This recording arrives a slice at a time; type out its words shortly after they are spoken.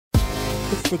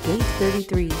It's the Gate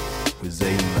 33. With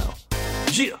Zay and Mel.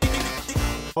 Yeah.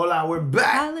 Hola, we're back.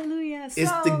 Hallelujah. It's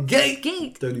the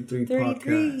Gate 33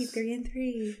 podcast. 3 and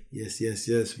 3.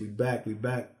 Yes. We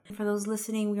back. For those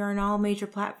listening, we are on all major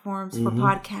platforms for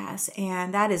podcasts,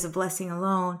 and that is a blessing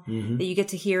alone that you get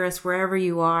to hear us wherever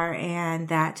you are, and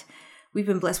that we've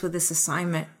been blessed with this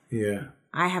assignment. Yeah.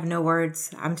 I have no words.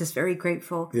 I'm just very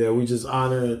grateful. Yeah, we just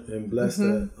honor and bless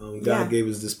that God gave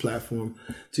us this platform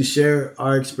to share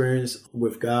our experience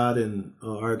with God and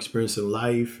our experience in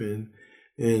life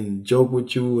and joke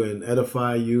with you and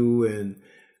edify you and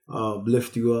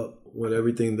lift you up with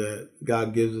everything that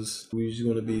God gives us. We're just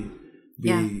going to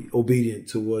be obedient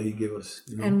to what He gives us.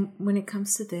 You know? And when it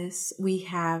comes to this, we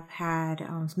have had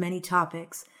many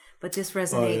topics, but this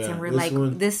resonates, and we're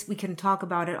this we can talk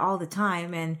about it all the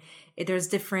time, and there's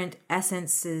different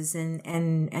essences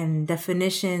and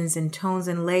definitions and tones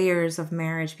and layers of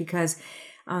marriage, because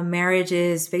marriage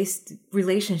is based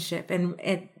relationship,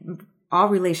 and all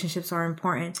relationships are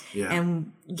important. Yeah.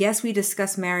 And yes, we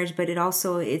discuss marriage, but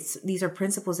these are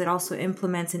principles that also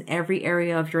implements in every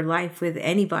area of your life with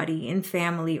anybody, in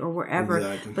family or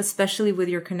wherever, but especially with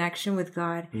your connection with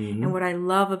God. Mm-hmm. And what I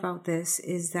love about this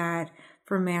is that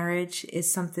for marriage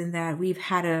is something that we've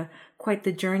had quite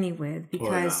the journey with,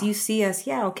 because you see us,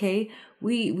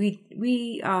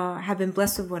 we have been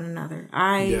blessed with one another.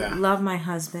 I love my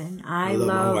husband. I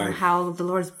love how the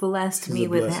Lord's blessed me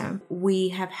with him. We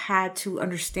have had to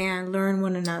learn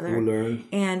one another.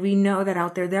 And we know that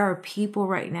out there are people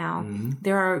right now,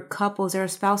 there are couples, there are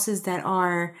spouses that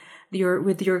are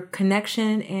with your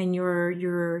connection and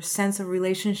your sense of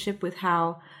relationship with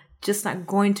how just not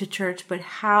going to church, but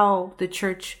how the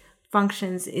church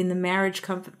functions in the marriage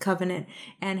covenant,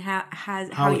 and how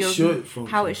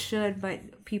it should,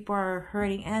 but people are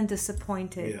hurting and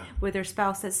disappointed with their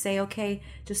spouse that say, okay,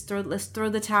 let's throw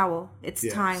the towel. It's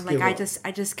time. Like I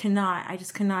just cannot.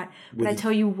 But I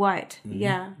tell you what,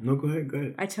 No, go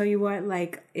ahead. I tell you what,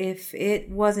 like if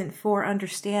it wasn't for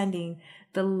understanding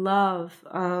the love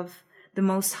of the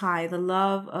Most High, the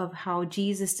love of how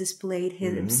Jesus displayed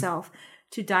himself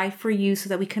to die for you so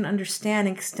that we can understand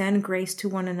and extend grace to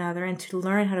one another and to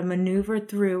learn how to maneuver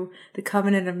through the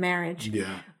covenant of marriage,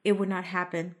 it would not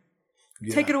happen.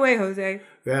 Yeah. Take it away, Jose.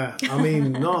 Yeah, I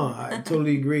mean, no, I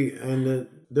totally agree. And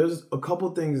there's a couple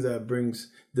things that brings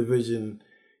division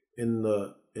in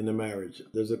the marriage.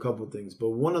 There's a couple things,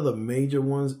 but one of the major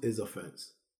ones is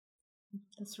offense.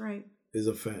 That's right. Is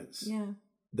offense. Yeah.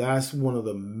 That's one of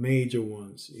the major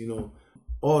ones. You know,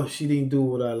 oh, she didn't do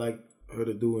what I like her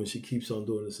to do, and she keeps on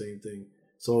doing the same thing.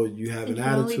 So you have an attitude. It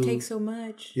can only take so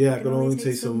much. Yeah, it can only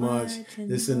take so much.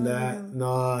 This and that.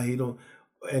 Nah, he don't.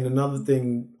 And another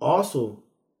thing also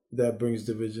that brings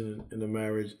division in a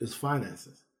marriage is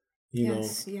finances. You know,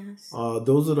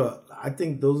 I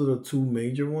think those are the two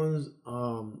major ones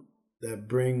that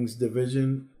brings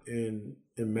division in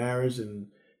marriage. And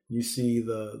you see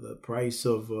the price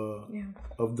of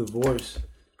divorce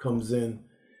comes in,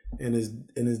 and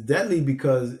is deadly,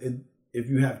 because if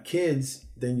you have kids,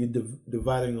 then you're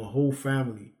dividing a whole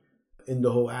family in the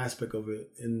whole aspect of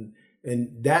it. And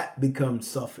that becomes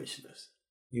selfishness,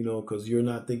 you know, because you're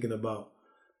not thinking about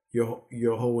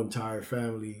your whole entire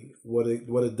family, what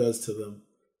it does to them,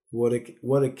 what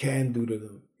it can do to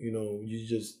them. You know, you're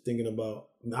just thinking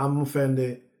about, I'm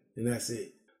offended and that's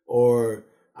it. Or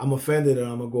I'm offended and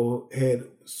I'm going to go ahead.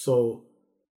 So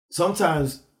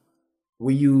sometimes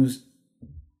we use,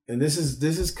 and this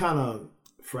is kind of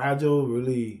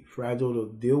really fragile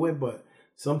to deal with, but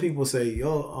some people say,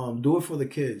 do it for the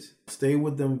kids. Stay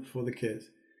with them for the kids.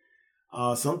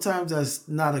 Sometimes that's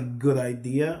not a good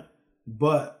idea,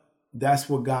 but that's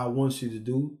what God wants you to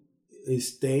do, is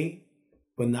stay,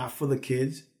 but not for the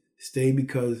kids. Stay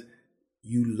because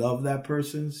you love that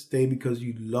person. Stay because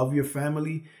you love your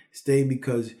family. Stay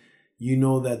because you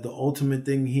know that the ultimate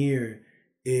thing here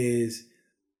is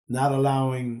not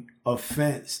allowing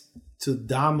offense to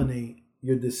dominate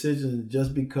your decision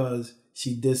just because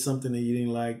she did something that you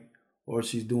didn't like, or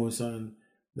she's doing something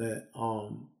that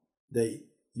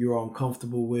you're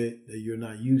uncomfortable with, that you're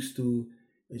not used to,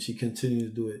 and she continues to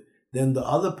do it. Then the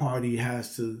other party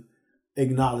has to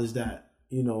acknowledge that,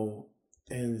 you know,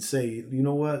 and say, you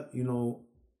know what, you know,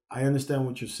 I understand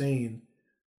what you're saying,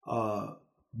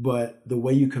 but the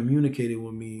way you communicated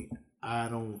with me, I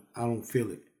don't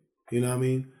feel it. You know what I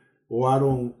mean? Or I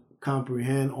don't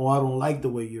comprehend, or I don't like the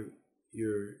way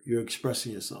you're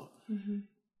expressing yourself. Mm-hmm.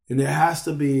 And there has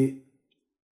to be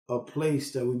a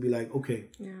place that would be like, okay,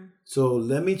 so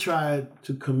let me try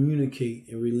to communicate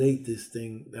and relate this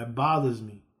thing that bothers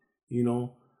me. You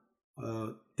know,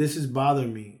 this is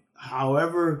bothering me.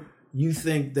 However you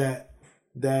think that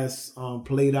that's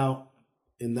played out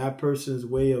in that person's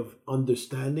way of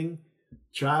understanding,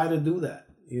 try to do that,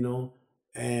 you know.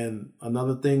 And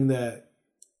another thing that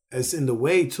is in the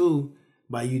way too,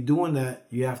 by you doing that,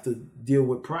 you have to deal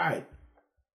with pride.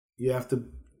 You have to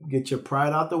get your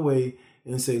pride out the way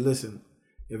and say, listen,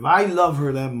 if I love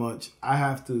her that much, I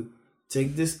have to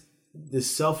take this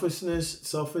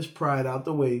selfish pride out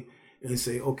the way and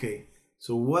say, okay,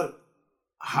 so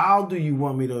how do you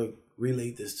want me to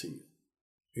relate this to you?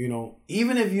 You know,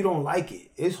 even if you don't like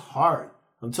it, it's hard.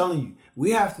 I'm telling you,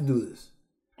 we have to do this.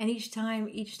 And each time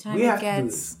it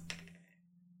gets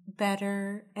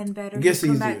better and better. It gets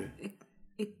easier.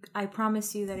 I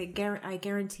promise you that I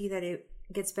guarantee that it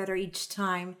gets better each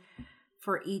time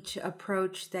for each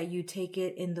approach that you take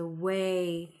it in the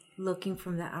way looking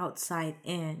from the outside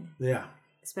in. Yeah.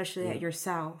 Especially at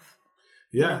yourself.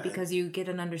 Yeah. You know, because you get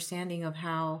an understanding of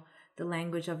how the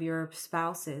language of your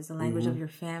spouse is, the language of your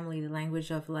family, the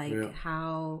language of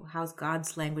how's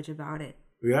God's language about it.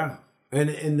 Yeah.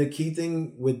 And the key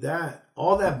thing with that,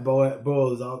 all that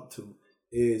boils out to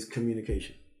is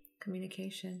communication.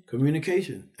 Communication.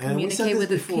 And we said this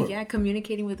before.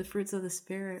 Communicating with the fruits of the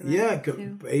Spirit. Right? Yeah,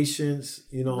 patience,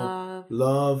 you know,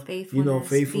 love,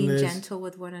 faithfulness, being gentle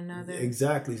with one another.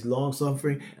 Exactly, long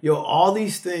suffering. All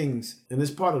these things, and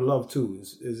it's part of love too.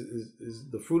 Is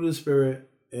the fruit of the Spirit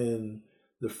and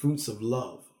the fruits of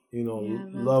love. You know,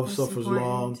 love suffers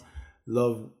long,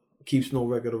 love keeps no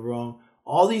record of wrong.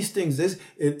 All these things. This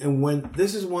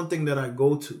is one thing that I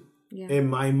go to in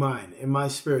my mind, in my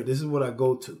spirit. This is what I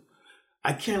go to.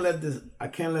 I can't let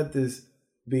this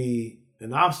be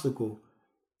an obstacle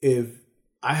if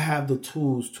I have the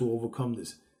tools to overcome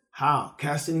this. How?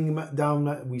 Casting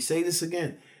down, we say this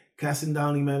again, casting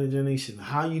down imagination.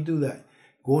 How you do that?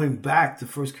 Going back to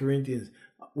 1 Corinthians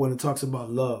when it talks about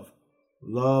love.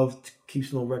 Love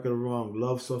keeps no record of wrong.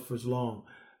 Love suffers long.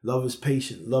 Love is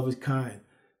patient. Love is kind.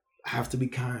 I have to be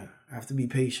kind. I have to be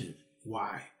patient.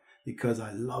 Why? Because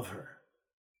I love her.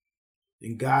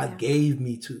 And God gave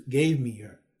me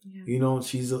her. Yeah. You know,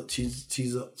 she's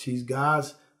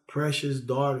God's precious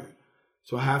daughter.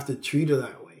 So I have to treat her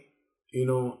that way. You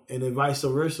know, and then vice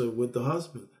versa with the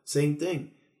husband. Same thing.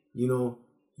 You know,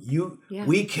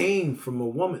 we came from a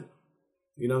woman.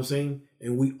 You know what I'm saying?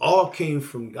 And we all came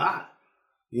from God.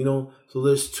 You know, so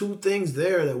there's two things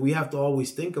there that we have to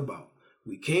always think about.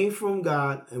 We came from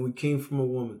God and we came from a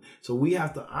woman. So we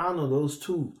have to honor those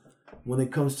two when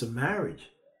it comes to marriage.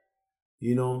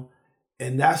 You know,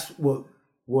 and that's what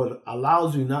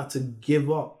allows you not to give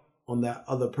up on that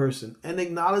other person, and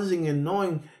acknowledging and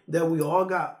knowing that we all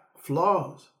got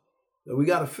flaws that we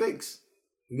got to fix.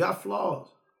 We got flaws,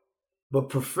 but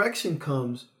perfection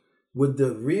comes with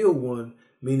the real one,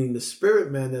 meaning the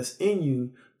spirit man that's in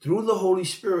you through the Holy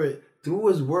Spirit, through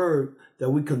his word,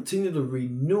 that we continue to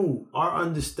renew our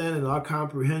understanding, our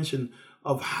comprehension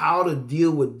of how to deal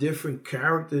with different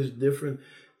characters, different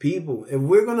people. If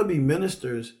we're going to be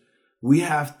ministers, we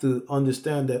have to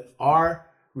understand that our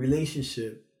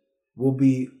relationship will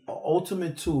be an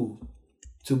ultimate tool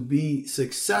to be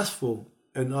successful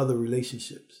in other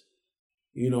relationships.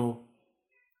 You know,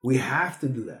 we have to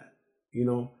do that, you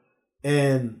know,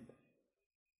 and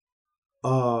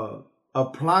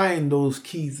applying those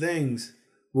key things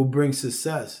will bring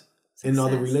success in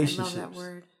other relationships. I love that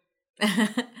word.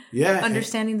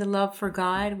 Understanding the love for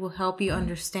God will help you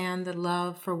understand the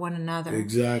love for one another.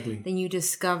 Exactly. Then you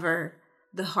discover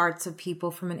the hearts of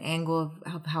people from an angle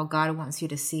of how God wants you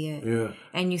to see it. Yeah.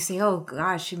 And you say, oh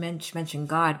gosh, she mentioned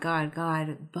God.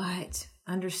 But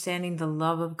understanding the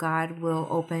love of God will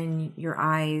open your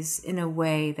eyes in a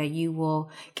way that you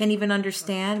can't even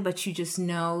understand, but you just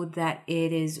know that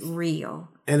it is real.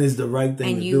 And it's the right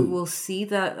thing and to you do. Will see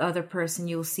the other person,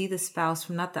 you will see the spouse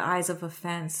from not the eyes of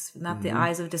offense, not the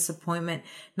eyes of disappointment,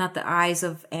 not the eyes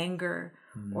of anger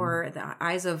or the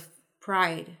eyes of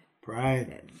pride.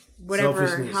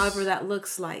 Whatever, however that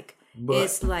looks like. But,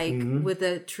 it's like with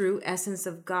the true essence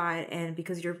of God, and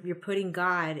because you're putting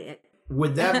God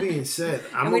with that being said,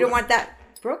 and we don't want that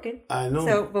broken. I know.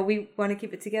 So, but we want to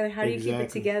keep it together. How do you keep it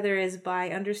together? Is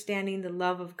by understanding the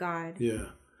love of God. Yeah.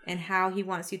 And how he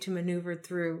wants you to maneuver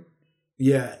through.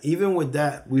 Yeah. Even with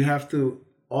that, we have to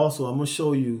also, I'm going to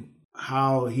show you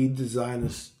how he designed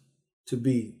us to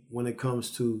be when it comes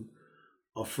to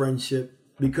a friendship.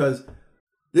 Because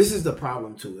this is the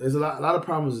problem too. There's a lot of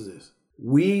problems with this.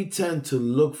 We tend to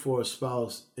look for a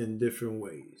spouse in different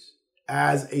ways.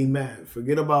 As a man,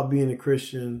 forget about being a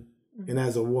Christian and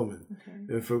as a woman.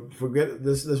 Okay. And forget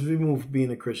this. Let's remove being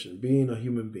a Christian, being a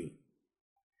human being.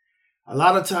 A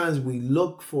lot of times we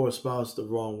look for a spouse the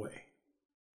wrong way.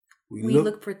 We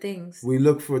look for things. We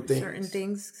look for things. Certain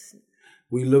things.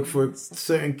 We look for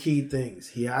certain key things.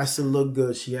 He has to look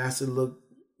good. She has to look,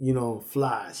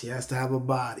 fly. She has to have a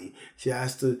body. She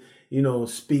has to,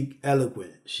 speak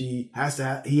eloquent. He has to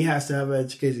have an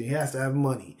education. He has to have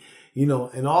money, and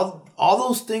all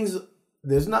those things.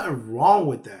 There's nothing wrong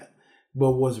with that.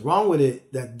 But what's wrong with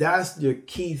it, that's your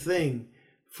key thing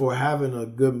for having a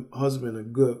good husband, a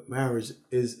good marriage,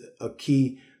 is a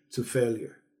key to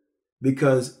failure.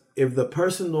 Because if the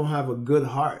person don't have a good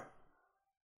heart,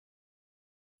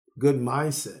 good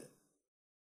mindset,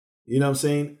 you know what I'm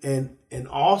saying? And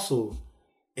also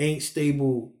ain't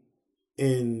stable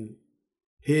in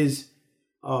his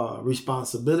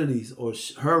responsibilities or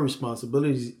her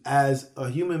responsibilities as a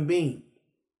human being.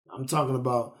 I'm talking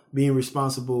about being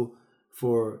responsible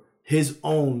for his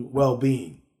own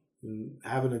well-being,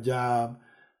 having a job,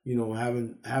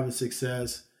 having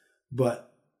success.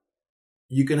 But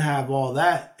you can have all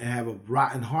that and have a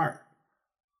rotten heart.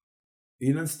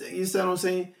 You understand what I'm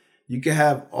saying? You can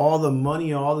have all the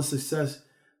money, all the success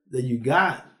that you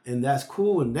got, and that's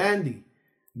cool and dandy.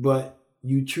 But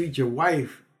you treat your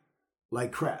wife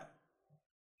like crap.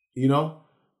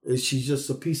 She's just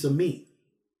a piece of meat.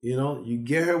 You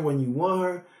get her when you want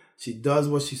her. She does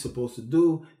what she's supposed to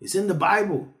do. It's in the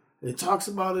Bible. It talks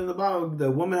about in the Bible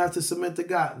that woman has to submit to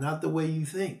God, not the way you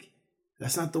think.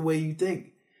 That's not the way you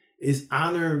think. It's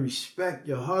honor and respect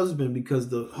your husband because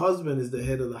the husband is the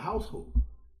head of the household.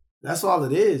 That's all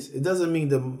it is. It doesn't mean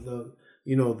the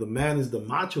man is the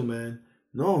macho man.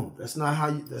 No, that's not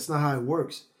how it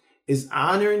works. It's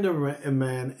honoring the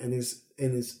man, and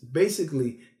it's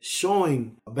basically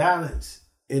showing a balance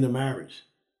in a marriage.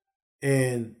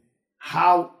 And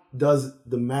how does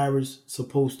the marriage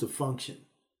supposed to function?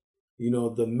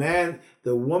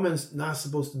 The woman's not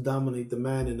supposed to dominate the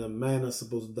man, and the man is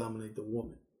supposed to dominate the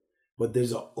woman. But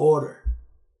there's an order.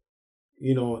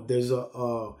 There's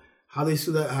a how they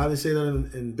say that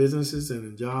in businesses and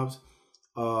in jobs.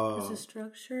 There's a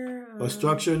structure. A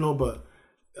structure, but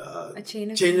a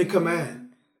chain of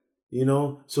command.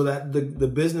 So that the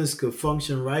business could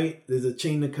function right. There's a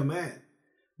chain of command.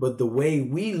 But the way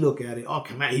we look at it,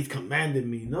 he's commanded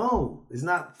me. No, it's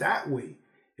not that way.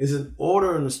 It's an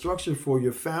order and a structure for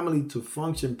your family to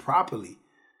function properly.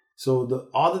 So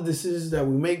all the decisions that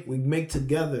we make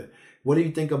together. What do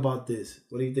you think about this?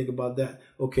 What do you think about that?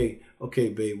 Okay,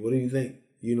 babe, what do you think?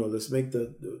 Let's make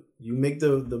you make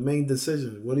the main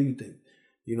decision. What do you think?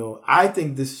 I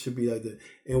think this should be like that.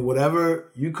 And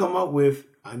whatever you come up with,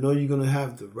 I know you're going to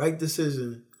have the right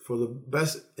decision for the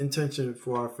best intention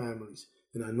for our families.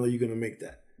 And I know you're going to make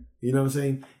that. You know what I'm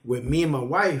saying? With me and my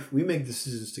wife, we make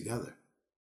decisions together.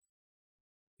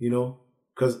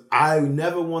 Because I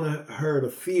never want her to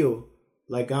feel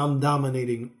like I'm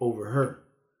dominating over her.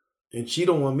 And she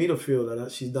don't want me to feel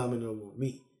that she's dominating over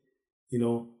me.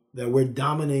 That we're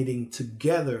dominating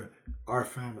together our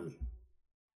family.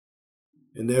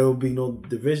 And there will be no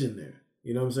division there.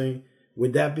 You know what I'm saying?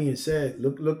 With that being said,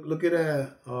 look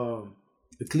at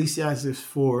Ecclesiastes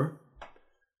 4.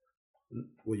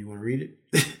 Well, you want to read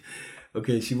it?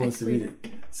 Okay, she wants to read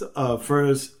it. So,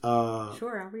 first,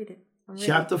 sure, I'll read it.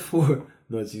 Chapter 4.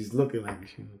 No, she's looking like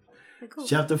she. Cool.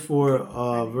 Chapter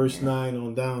 4, verse 9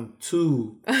 on down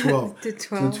to 12. to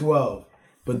 12. To 12.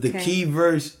 But the key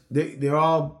verse, they're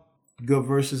all good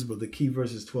verses, but the key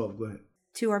verse is 12. Go ahead.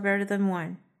 2 are better than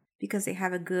 1, because they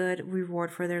have a good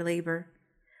reward for their labor.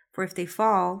 For if they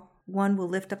fall, one will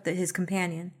lift up his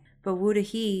companion. But woe to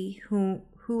he who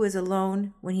is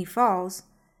alone when he falls,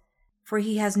 for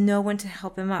he has no one to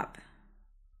help him up.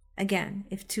 Again,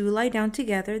 if 2 lie down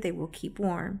together, they will keep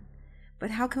warm.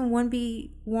 But how can one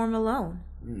be warm alone?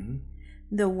 Mm-hmm.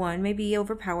 The one may be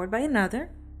overpowered by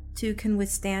another, 2 can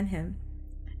withstand him.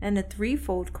 And a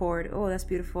threefold cord, oh, that's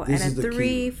beautiful. And a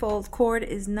threefold cord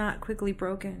is not quickly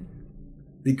broken.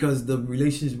 Because the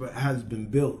relationship has been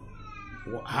built.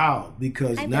 How?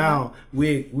 Because now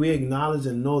we acknowledge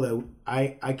and know that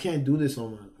I can't do this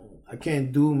on my own. I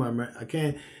can't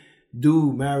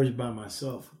do marriage by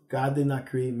myself. God did not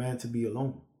create man to be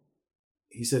alone.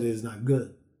 He said it is not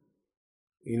good.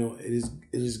 It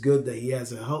is good that he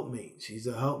has a helpmate. She's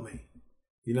a helpmate.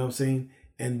 You know what I'm saying?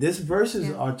 And these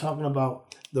verses are talking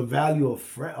about the value of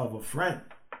a friend.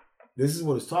 This is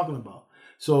what it's talking about.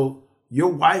 So your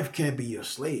wife can't be your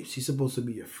slave. She's supposed to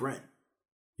be your friend.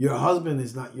 Your husband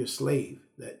is not your slave.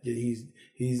 That he's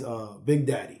Big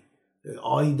Daddy.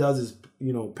 All he does is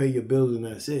pay your bills and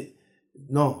that's it.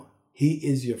 No, he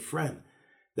is your friend.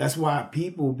 That's why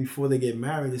people before they get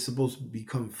married, they're supposed to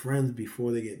become friends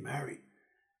before they get married.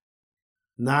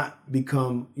 Not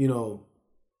become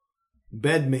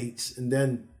bedmates and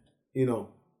then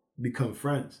become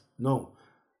friends. No,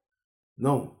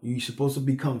 No, you're supposed to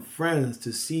become friends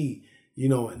to see,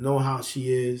 know how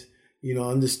she is,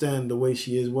 understand the way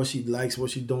she is, what she likes,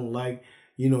 what she don't like,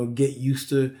 get used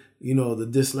to, the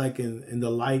dislike and the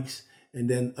likes, and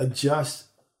then adjust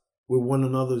with one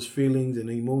another's feelings and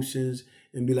emotions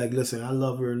and be like, listen, I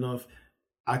love her enough.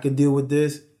 I could deal with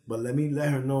this, but let me let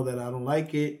her know that I don't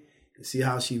like it and see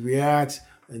how she reacts.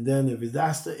 And then if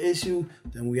that's the issue,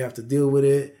 then we have to deal with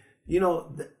it.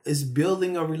 It's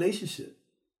building a relationship.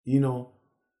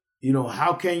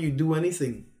 How can you do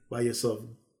anything by yourself?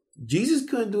 Jesus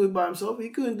couldn't do it by himself. He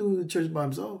couldn't do the church by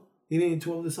himself. He needed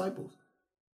 12 disciples.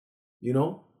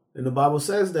 And the Bible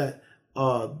says that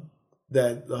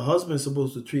that the husband's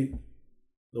supposed to treat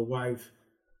the wife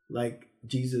like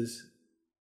Jesus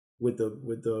with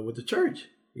the church.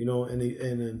 And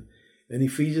in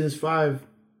Ephesians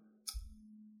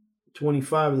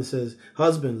 5:25 it says,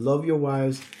 "Husband, love your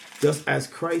wives just as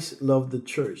Christ loved the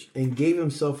church and gave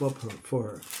himself up for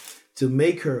her, to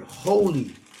make her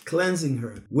holy, cleansing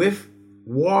her with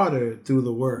water through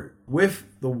the word." With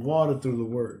the water through the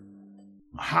word.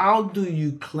 How do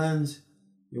you cleanse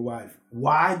your wife?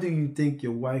 Why do you think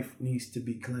your wife needs to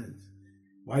be cleansed?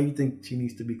 Why do you think she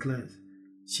needs to be cleansed?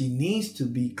 She needs to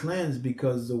be cleansed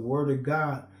because the word of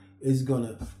God is going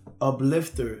to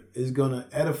uplift her, is going to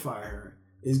edify her,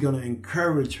 is going to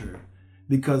encourage her.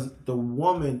 Because the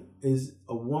woman is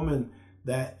a woman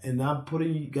that, and I'm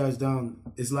putting you guys down,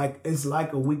 it's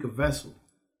like a weaker vessel.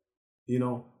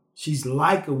 She's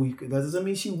like a weaker. That doesn't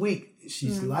mean she's weak.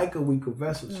 She's like a weaker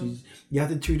vessel. You have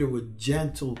to treat her with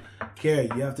gentle care.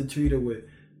 You have to treat her with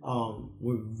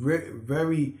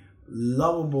very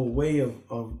lovable way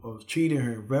of treating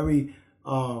her. Very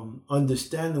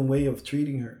understanding way of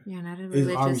treating her. Yeah, not a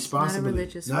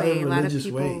religious way. A lot of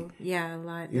people. Yeah, a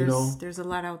lot. There's a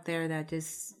lot out there that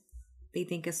just they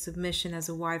think a submission as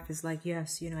a wife is like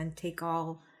yes, and take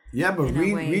all. Yeah, but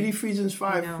read Ephesians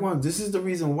 5:1. This is the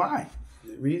reason why.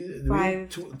 Read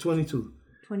 22.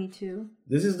 22.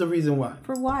 This is the reason why.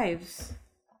 For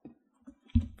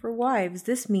wives,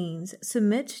 this means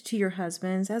submit to your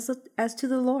husbands as to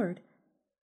the Lord.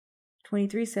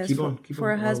 23 says, keep on,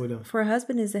 for a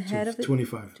husband is the head of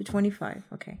 25. To 25.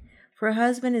 Okay. For a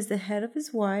husband is the head of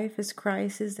his wife, as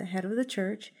Christ is the head of the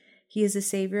church. He is the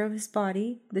savior of his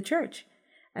body, the church.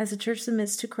 As the church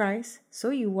submits to Christ, so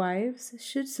you wives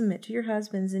should submit to your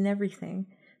husbands in everything.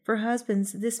 For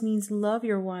husbands, this means love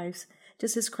your wives,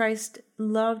 just as Christ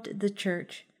loved the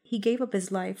church. He gave up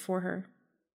his life for her.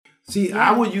 See, yeah.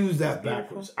 I would use that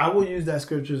backwards. I would use that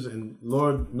scriptures, and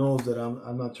Lord knows that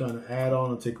I'm not trying to add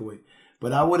on or take away.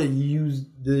 But I would have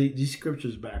used these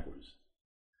scriptures backwards.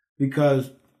 Because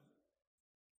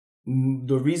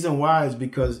the reason why is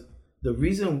because the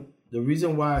reason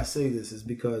why I say this is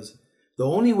because the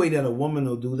only way that a woman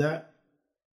will do that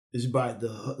is by the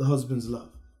husband's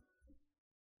love.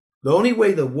 The only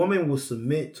way the woman will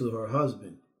submit to her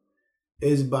husband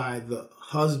is by the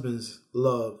husband's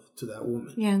love to that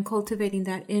woman. Yeah, and cultivating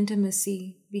that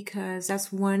intimacy, because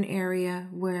that's one area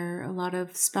where a lot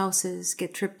of spouses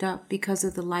get tripped up because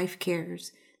of the life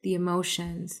cares, the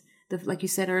emotions, like you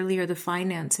said earlier, the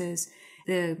finances.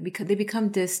 They become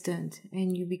distant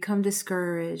and you become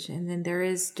discouraged. And then there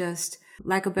is just,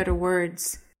 lack of better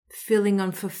words, feeling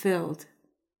unfulfilled.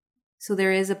 So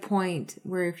there is a point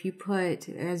where if you put,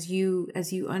 as you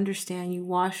understand, you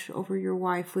wash over your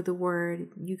wife with the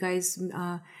word, you guys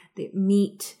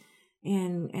meet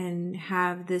and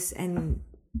have this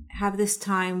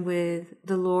time with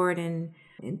the Lord, and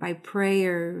by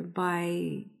prayer,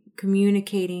 by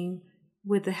communicating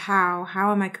with the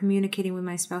how am I communicating with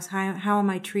my spouse? How am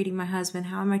I treating my husband?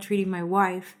 How am I treating my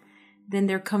wife? Then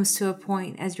there comes to a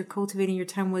point, as you're cultivating your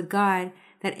time with God,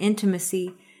 that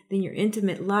intimacy, then your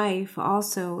intimate life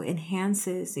also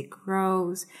enhances, it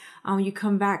grows. You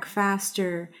come back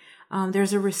faster.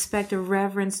 There's a respect, a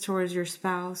reverence towards your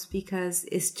spouse, because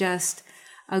it's just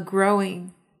a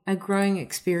growing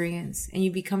experience, and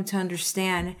you become to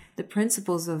understand the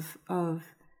principles of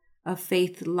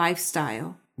faith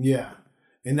lifestyle. Yeah,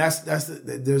 and there's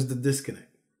the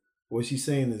disconnect. What she's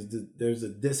saying is there's a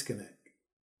disconnect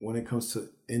when it comes to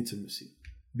intimacy.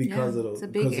 Because of those, it's a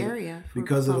big area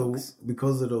because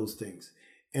of those things,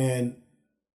 and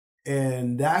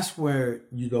that's where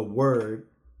the word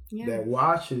that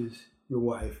washes your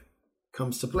wife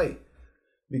comes to play,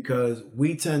 because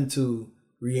we tend to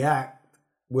react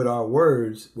with our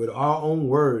words, with our own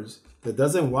words, that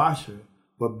doesn't wash her,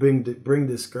 but bring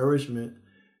discouragement,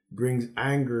 brings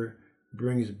anger,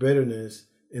 brings bitterness,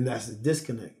 and that's the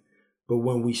disconnect. But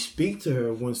when we speak to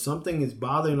her, when something is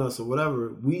bothering us or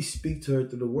whatever, we speak to her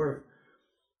through the word.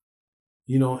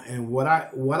 And what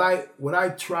I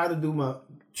try to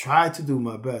do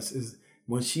my best is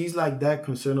when she's like that,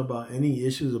 concerned about any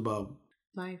issues about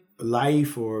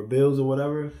life or bills or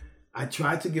whatever, I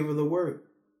try to give her the word.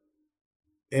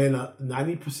 And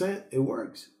 90% it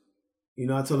works.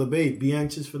 I tell her, babe, be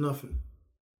anxious for nothing.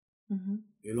 Mm-hmm.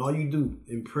 And all you do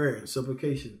in prayer and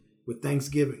supplication with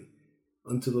thanksgiving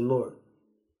unto the Lord.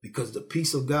 Because the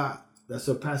peace of God that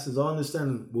surpasses all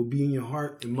understanding will be in your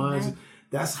heart and mind. Amen.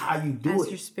 That's how you do it. As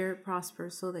your spirit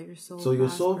prospers, so that your soul prospers. So your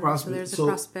soul prospers. So there's a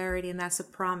prosperity, and that's a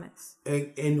promise.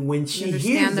 And when she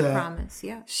hears that, promise,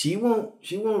 yeah, she won't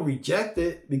reject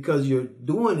it because you're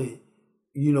doing it,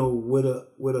 with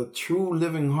a true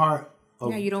living heart.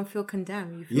 You don't feel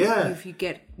condemned. You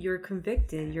feel, you're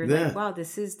convicted. You're like, wow,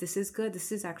 this is good.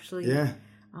 This is actually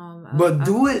but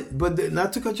do it. But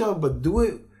not to cut you off. But do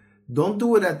it. Don't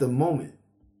do it at the moment.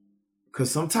 Because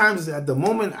sometimes at the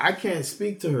moment, I can't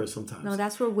speak to her sometimes. No,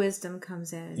 that's where wisdom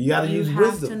comes in. You got to use wisdom.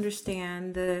 You have to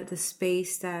understand the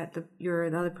space that the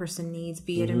other person needs,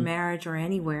 be it in marriage or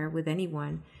anywhere with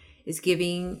anyone, is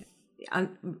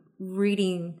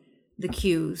reading the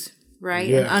cues, right?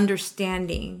 Yeah. And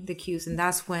understanding the cues. And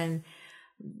that's when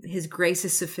his grace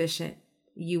is sufficient.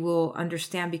 You will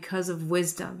understand because of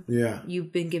wisdom. Yeah.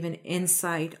 You've been given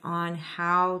insight on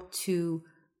how to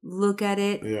look at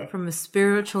it from a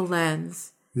spiritual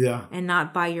lens, and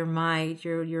not by your mind,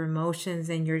 your emotions,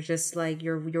 and you're just like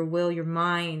your will, your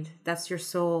mind. That's your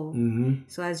soul. Mm-hmm.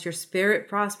 So as your spirit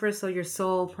prospers, so your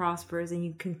soul prospers, and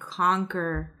you can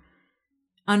conquer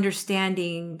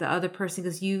understanding the other person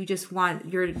because you're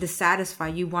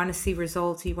dissatisfied. You want to see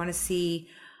results. You want to see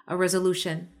a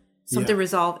resolution, something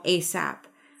resolved ASAP.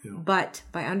 Yeah. But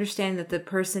by understanding that the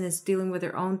person is dealing with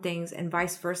their own things, and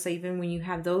vice versa, even when you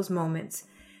have those moments,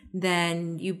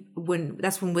 then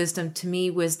that's when wisdom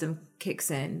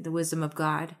kicks in, the wisdom of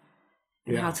God,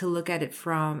 and how to look at it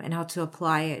and how to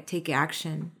apply it, take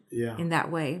action in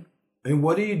that way. And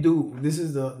what do you do? This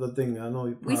is the thing. I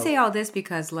know we say all this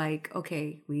because,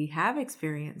 we have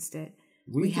experienced it.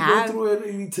 We go through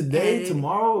it today,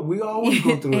 tomorrow. We always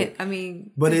go through it. I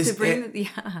mean, but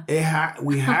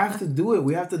we have to do it.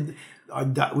 We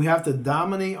have to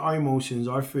dominate our emotions,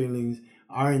 our feelings,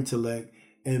 our intellect,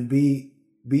 and be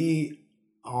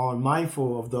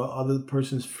mindful of the other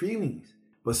person's feelings.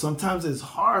 But sometimes it's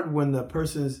hard when the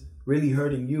person's really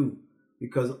hurting you,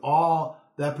 because all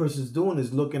that person's doing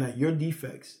is looking at your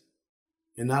defects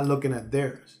and not looking at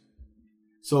theirs.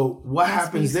 So what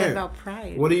happens there? About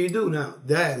pride. What do you do now?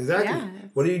 That exactly. Yeah,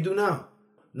 what do you do now?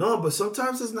 No, but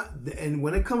sometimes it's not. And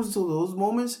when it comes to those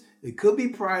moments, it could be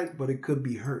pride, but it could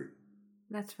be hurt.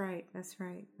 That's right. That's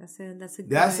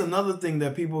another thing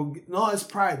that people. No, it's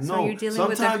pride. So no,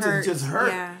 sometimes it's just hurt.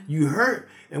 Yeah. You hurt,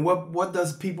 and what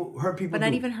does hurt people? But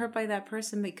not even hurt by that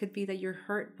person. It could be that you're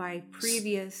hurt by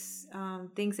previous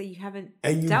things that you haven't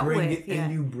dealt with.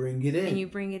 And you bring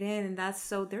it in. And that's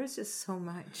so. There's just so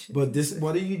much. But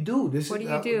what do you do? What do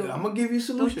you do? I'm gonna give you a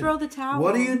solution. Don't throw the towel.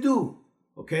 What do you do?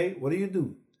 Okay, what do you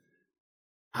do?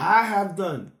 I have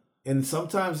done, and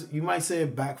sometimes you might say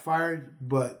it backfired,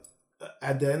 but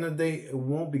at the end of the day, it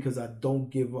won't, because I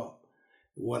don't give up.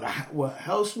 What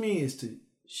helps me is to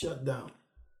shut down,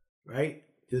 right?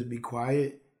 Just be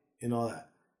quiet and all that.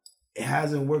 It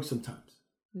hasn't worked sometimes.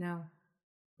 No.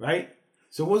 Right?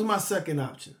 So what's my second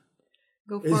option?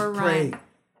 Go for a ride.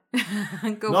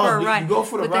 Go for a ride. You go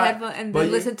for the ride. And then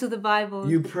listen to the Bible.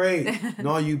 You pray.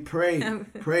 No, you pray.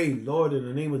 Pray, Lord, in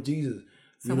the name of Jesus.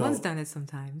 Someone's done it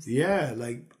sometimes. Yeah,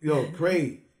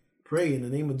 pray. Pray in the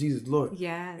name of Jesus, Lord.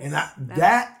 Yes. And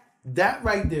that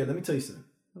right there, let me tell you something.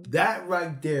 That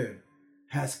right there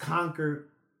has conquered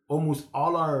almost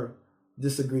all our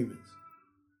disagreements.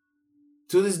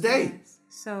 To this day. Yes.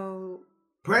 So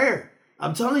prayer.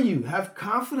 I'm telling you, have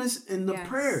confidence in the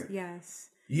prayer. Yes.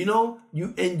 You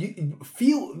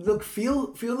feel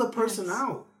the person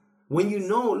out. When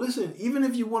listen, even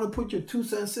if you want to put your 2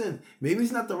 cents in, maybe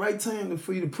it's not the right time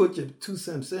for you to put your 2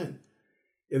 cents in.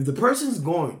 If the person's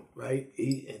going, right,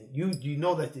 and you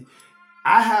know that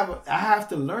I have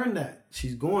to learn that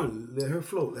she's going, let her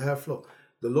flow.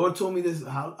 The Lord told me this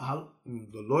the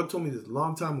Lord told me this a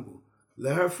long time ago.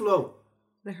 Let her flow.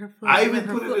 Let her flow. I even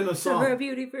put it in a song. Her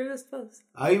beauty for her spouse.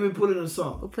 I even put it in a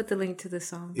song. We'll put the link to the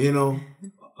song.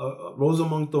 Rose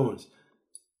Among Thorns.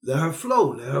 Let her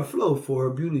flow for her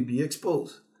beauty be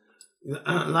exposed.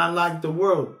 Not like the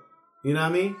world. You know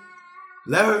what I mean?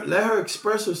 Let her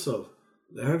express herself.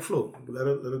 Let her flow. Let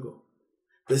her go.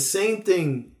 The same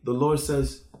thing the Lord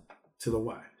says to the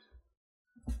wives.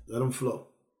 Let them flow.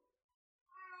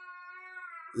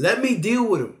 Let me deal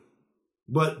with them.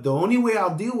 But the only way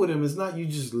I'll deal with them is not you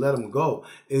just let them go.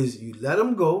 Is you let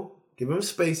them go Give him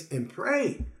space and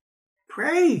pray.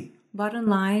 Pray. Bottom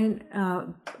line,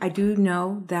 I do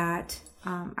know that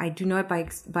I do know it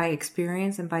by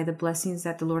experience and by the blessings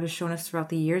that the Lord has shown us throughout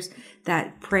the years,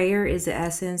 that prayer is the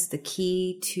essence, the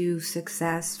key to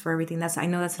success for everything. I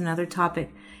know that's another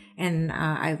topic, and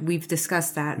we've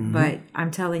discussed that, but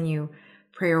I'm telling you,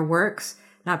 prayer works.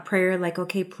 Not prayer like,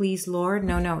 okay, please, Lord.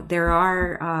 No. There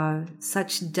are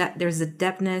there's a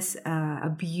depthness, a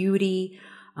beauty,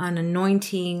 an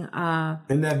anointing.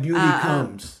 And that beauty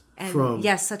comes. And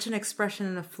yes, such an expression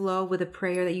and a flow with a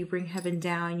prayer that you bring heaven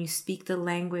down. You speak the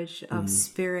language of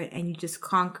spirit and you just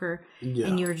conquer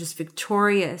and you're just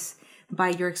victorious by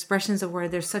your expressions of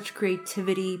word. There's such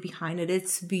creativity behind it.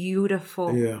 It's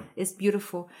beautiful. Yeah. It's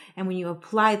beautiful. And when you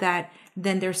apply that,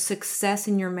 then there's success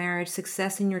in your marriage,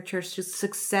 success in your church, just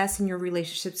success in your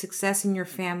relationship, success in your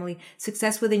family,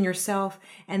 success within yourself.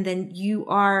 And then you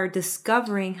are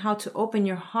discovering how to open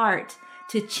your heart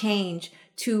to change,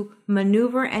 to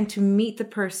maneuver and to meet the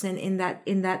person in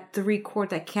that 3 chord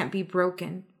that can't be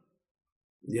broken.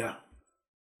 Yeah.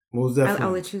 Most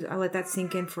definitely. I'll let that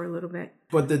sink in for a little bit.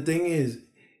 But the thing is,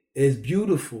 it's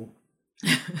beautiful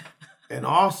and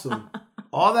awesome.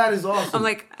 All that is awesome. I'm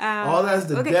like, all that's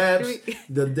the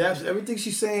depths, everything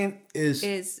she's saying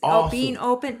is awesome. Being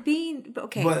open,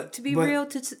 to be real,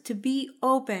 to be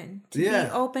open, be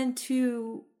open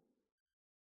to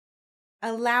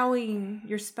allowing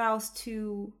your spouse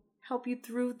to help you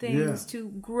through things, to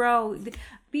grow.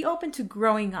 Be open to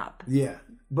growing up. Yeah.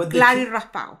 But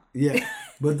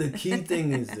but the key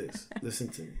thing is this. Listen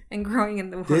to me. And growing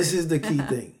in the word. This is the key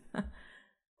thing.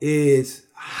 Is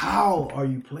how are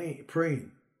you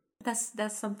praying? That's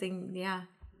something, yeah.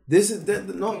 This is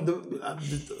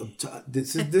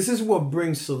this is what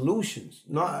brings solutions.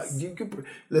 No, you could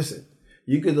listen.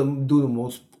 You could do the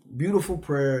most beautiful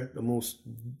prayer, the most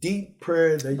deep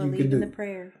prayer that you could do. Believe in the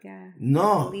prayer, yeah.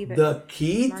 No, the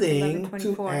key thing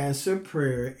to answer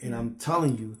prayer, and I'm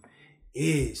telling you,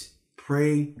 is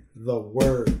pray the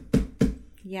word.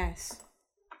 Yes.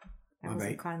 That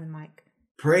wasn't caught in the mic.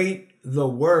 Pray the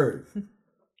word.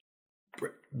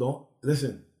 Don't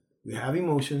listen. We have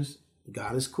emotions.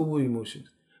 God is cool with emotions.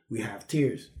 We have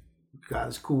tears. God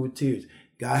is cool with tears.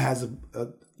 God has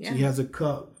He has a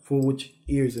cup full with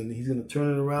ears, and He's going to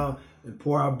turn it around and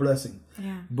pour out blessing.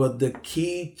 Yeah. But the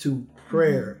key to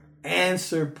prayer,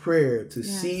 answer prayer, to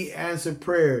see answer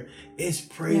prayer, is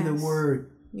pray the word.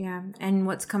 Yeah, and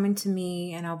what's coming to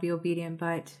me, and I'll be obedient,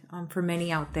 but for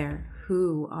many out there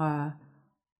who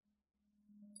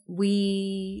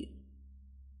we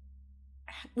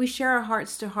share our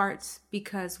hearts to hearts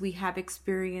because we have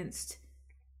experienced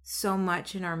so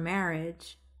much in our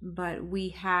marriage, but we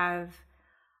can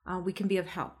be of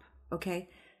help. Okay,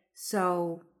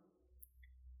 so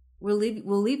we'll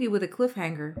leave you with a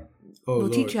cliffhanger. We'll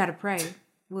teach you how to pray.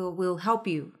 We'll help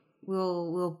you.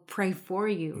 We'll pray for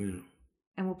you. Yeah.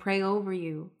 And we'll pray over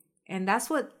you. And that's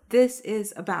what this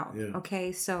is about. Yeah.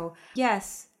 Okay, so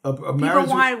yes, a people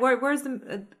want. Where's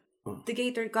the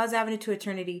gate? There, God's avenue to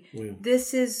eternity. Yeah.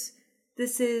 This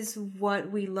is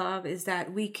what we love, is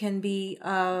that we can be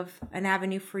of an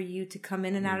avenue for you to come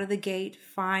in and out of the gate,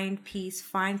 find peace,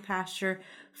 find pasture,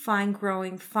 find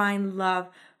growing, find love,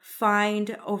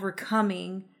 find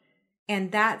overcoming.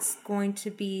 And that's going to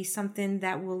be something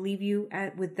that will leave you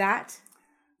with that.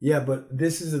 Yeah, but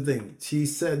this is the thing. She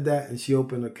said that and she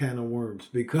opened a can of worms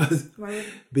because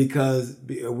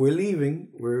we're leaving.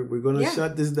 We're going to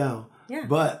shut this down. Yeah.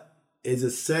 But it's a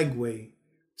segue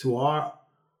to our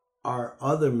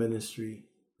other ministry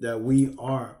that we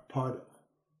are part of.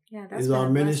 Yeah, that's our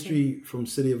ministry from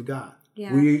City of God.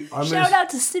 Yeah. Shout out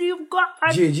to City of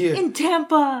God in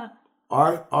Tampa.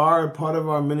 Our part of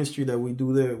our ministry that we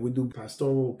do there, we do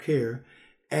pastoral care,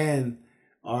 and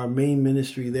our main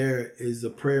ministry there is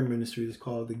the prayer ministry. It's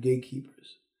called the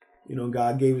Gatekeepers. You know,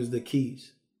 God gave us the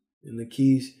keys, and the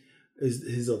keys is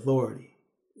His authority.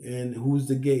 And who's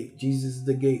the gate? Jesus is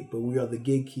the gate, but we are the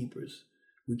gatekeepers.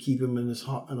 We keep Him in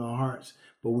our hearts,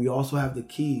 but we also have the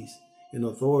keys and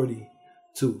authority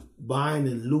to bind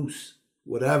and loose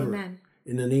whatever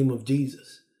in the name of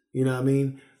Jesus. You know what I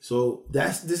mean? So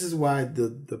this is why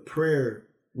the prayer,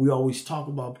 we always talk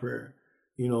about prayer.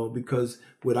 You know, because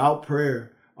without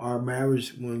prayer, our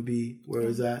marriage wouldn't be where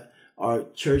it's at. Our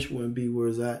church wouldn't be where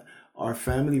it's at. Our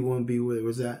family wouldn't be where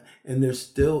it's at. And there's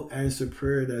still answered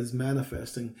prayer that's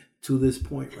manifesting to this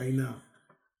point right now.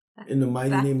 In the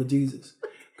mighty name of Jesus.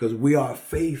 Because we are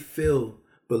faith-filled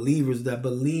believers that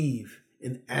believe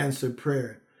in answered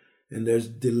prayer. And there's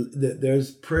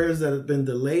prayers that have been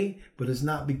delayed, but it's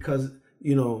not because,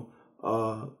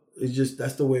 it's just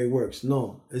that's the way it works.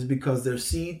 No, it's because there's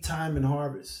seed time and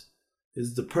harvest.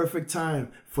 It's the perfect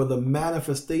time for the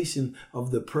manifestation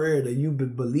of the prayer that you've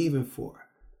been believing for.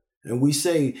 And we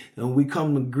say, and we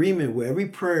come in agreement with every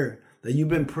prayer that you've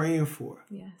been praying for,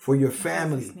 for your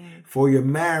family, for your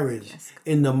marriage.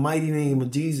 In the mighty name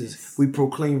of Jesus, we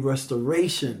proclaim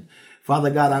restoration.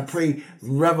 Father God, I pray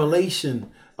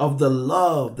revelation of the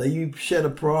love that you shed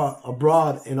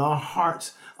abroad in our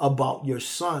hearts about your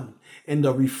son, and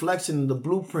the reflection, the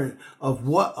blueprint of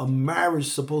what a marriage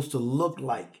is supposed to look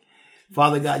like.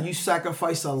 Father God, you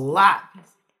sacrificed a lot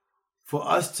for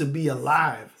us to be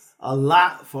alive, a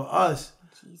lot for us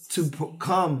to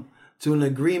come to an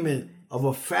agreement of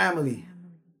a family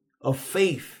of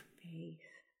faith,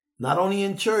 not only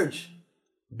in church,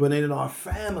 but in our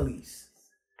families.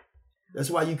 That's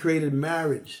why you created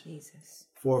marriage,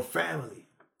 for a family.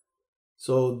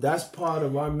 So that's part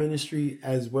of our ministry,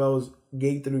 as well as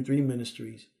Gate 33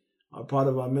 Ministries. Our part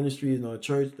of our ministry in our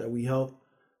church that we help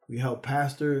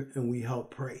pastor and we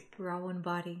help pray. We're all one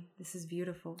body. This is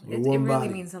beautiful. It really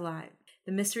means a lot.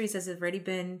 The mysteries has already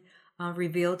been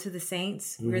revealed to the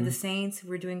saints. Mm-hmm. We're the saints.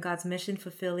 We're doing God's mission,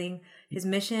 fulfilling his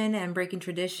mission and breaking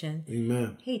tradition.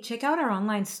 Amen. Hey, check out our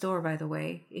online store, by the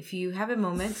way, if you have a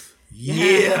moment.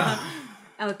 Yeah.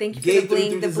 Oh, thank you for the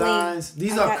bling. The designs.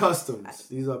 These are customs.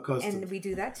 These are customs. And we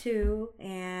do that too.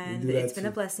 And it's been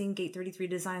a blessing.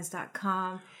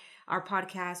 Gate33designs.com. Our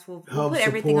podcast will put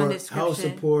everything on the description. Help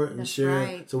support and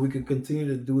share so we can continue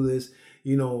to do this.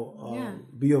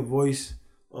 Be a voice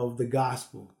of the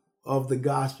gospel,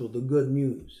 the good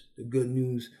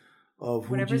news of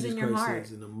who whatever's Jesus in your Christ heart.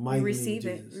 is in the mighty we receive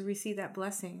name it. of Jesus. We receive that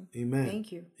blessing. Amen.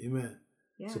 Thank you. Amen.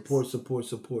 Yes. Support.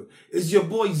 It's your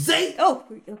boy Zay. Oh,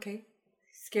 okay.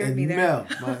 Scared and me there. Mel.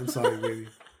 I'm sorry, baby.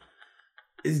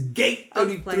 It's Gate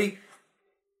 33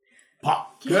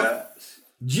 Podcast.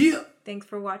 Yeah. Thanks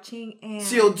for watching. And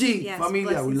COG,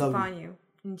 familia, we love upon you.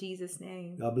 In Jesus'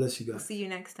 name. God bless you guys. We'll see you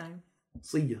next time.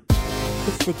 See ya.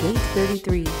 It's the Gate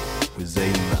 33 with Zay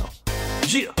and Mel.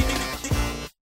 Yeah.